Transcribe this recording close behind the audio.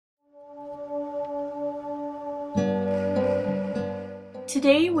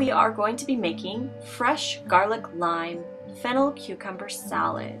Today we are going to be making fresh garlic lime fennel cucumber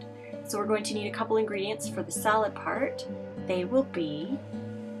salad. So we're going to need a couple ingredients for the salad part. They will be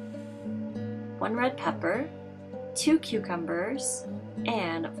 1 red pepper, 2 cucumbers,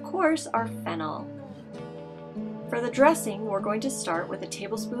 and of course our fennel. For the dressing, we're going to start with a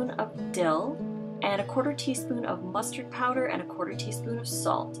tablespoon of dill and a 1/4 teaspoon of mustard powder and a 1/4 teaspoon of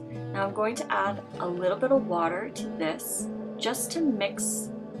salt. Now I'm going to add a little bit of water to this just to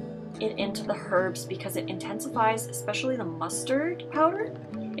mix it into the herbs because it intensifies, especially the mustard powder.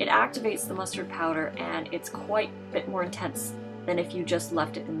 It activates the mustard powder and it's quite a bit more intense than if you just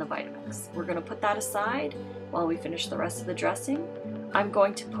left it in the Vitamix. We're going to put that aside while we finish the rest of the dressing. I'm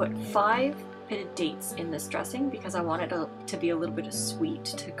going to put 5 pitted dates in this dressing because I want it to be a little bit of sweet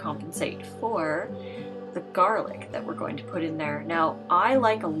to compensate for the garlic that we're going to put in there. Now, I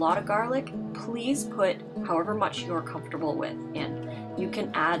like a lot of garlic. Please put however much you're comfortable with in. You can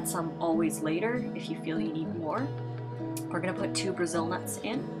add some always later if you feel you need more. We're going to put 2 Brazil nuts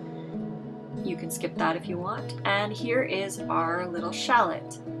in. You can skip that if you want. And here is our little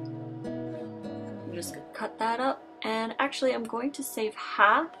shallot. I'm just going to cut that up. And actually, I'm going to save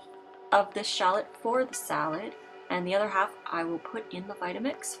half of this shallot for the salad, and the other half I will put in the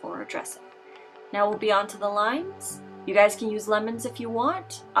Vitamix for a dressing. Now we'll be on to the limes. You guys can use lemons if you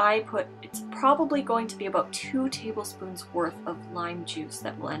want. It's probably going to be about 2 tablespoons worth of lime juice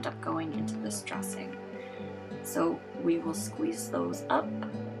that will end up going into this dressing. So we will squeeze those up.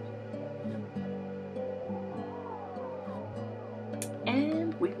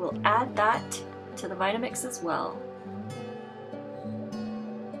 And we will add that to the Vitamix as well.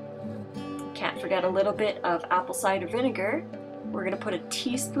 Can't forget a little bit of apple cider vinegar. We're going to put a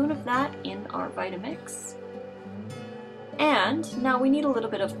teaspoon of that in our Vitamix. And now we need a little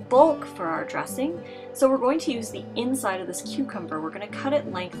bit of bulk for our dressing. So we're going to use the inside of this cucumber. We're going to cut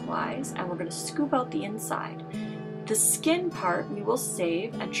it lengthwise and we're going to scoop out the inside. The skin part we will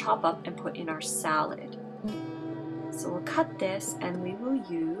save and chop up and put in our salad. So we'll cut this and we will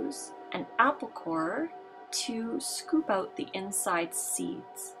use an apple core to scoop out the inside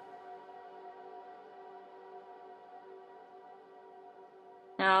seeds.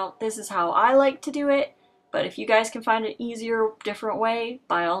 Now, this is how I like to do it, but if you guys can find an easier, different way,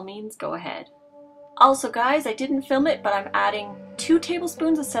 by all means, go ahead. Also, guys, I didn't film it, but I'm adding 2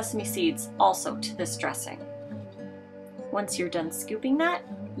 tablespoons of sesame seeds also to this dressing. Once you're done scooping that,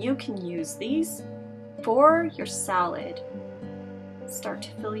 you can use these for your salad. Start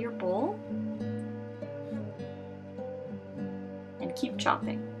to fill your bowl and keep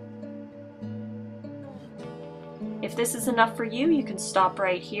chopping. If this is enough for you, you can stop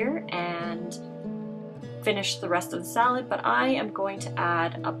right here and finish the rest of the salad, but I am going to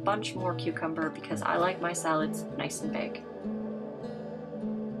add a bunch more cucumber because I like my salads nice and big.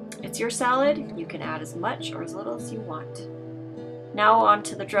 It's your salad, you can add as much or as little as you want. Now on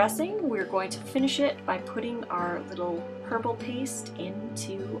to the dressing. We're going to finish it by putting our little herbal paste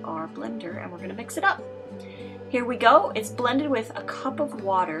into our blender and we're going to mix it up. Here we go. It's blended with a cup of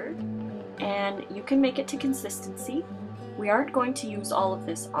water. And you can make it to consistency. We aren't going to use all of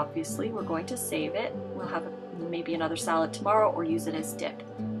this, obviously. We're going to save it. We'll have maybe another salad tomorrow or use it as dip.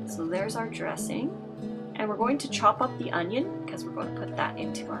 So there's our dressing. And we're going to chop up the onion because we're going to put that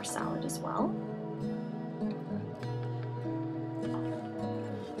into our salad as well.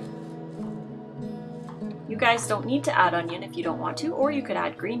 You guys don't need to add onion if you don't want to, or you could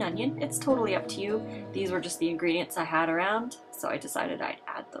add green onion. It's totally up to you. These were just the ingredients I had around, so I decided I'd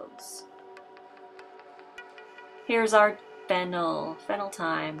add those. Here's our fennel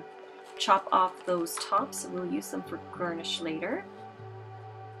time. Chop off those tops, we'll use them for garnish later.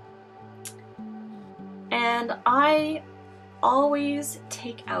 And I always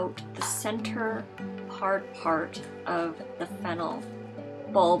take out the center hard part of the fennel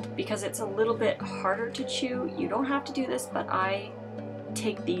bulb because it's a little bit harder to chew. You don't have to do this, but I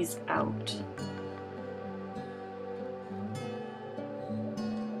take these out.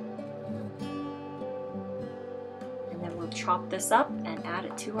 Chop this up and add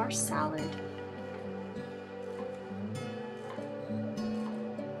it to our salad.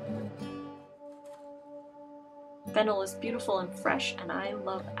 Fennel is beautiful and fresh, and I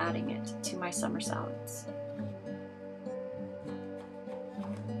love adding it to my summer salads.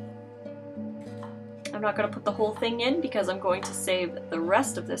 I'm not going to put the whole thing in because I'm going to save the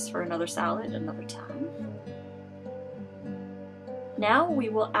rest of this for another salad another time. Now we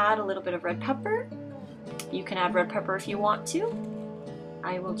will add a little bit of red pepper. You can add red pepper if you want to.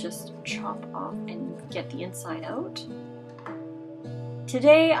 I will just chop off and get the inside out.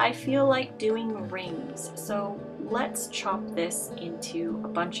 Today I feel like doing rings, so let's chop this into a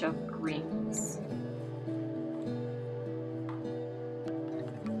bunch of rings.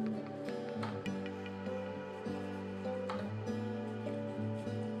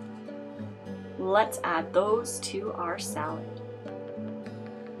 Let's add those to our salad.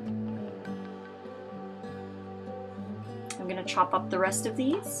 I'm going to chop up the rest of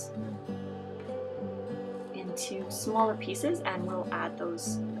these into smaller pieces and we'll add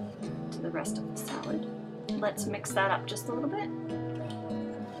those to the rest of the salad. Let's mix that up just a little bit.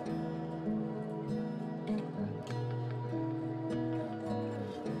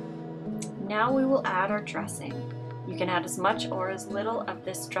 Now we will add our dressing. You can add as much or as little of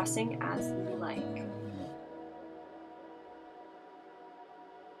this dressing as you like.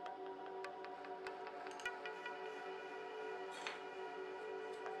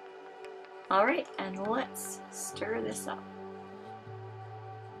 Alright, and let's stir this up.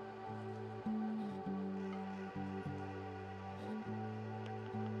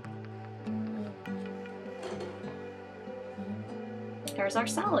 There's our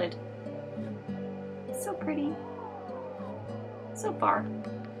salad. So pretty. So far.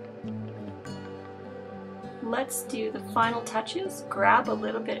 Let's do the final touches. Grab a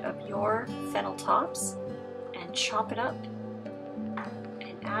little bit of your fennel tops and chop it up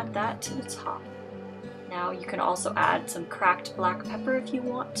and add that to the top. Now you can also add some cracked black pepper if you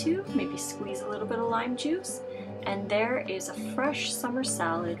want to, maybe squeeze a little bit of lime juice, and there is a fresh summer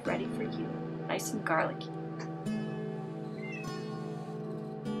salad ready for you. Nice and garlicky.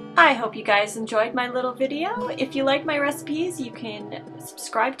 I hope you guys enjoyed my little video. If you like my recipes, you can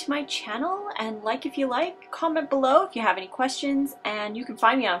subscribe to my channel and like if you like. Comment below if you have any questions, and you can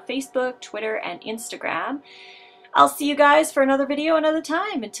find me on Facebook, Twitter, and Instagram. I'll see you guys for another video another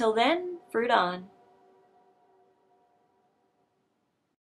time. Until then, fruit on.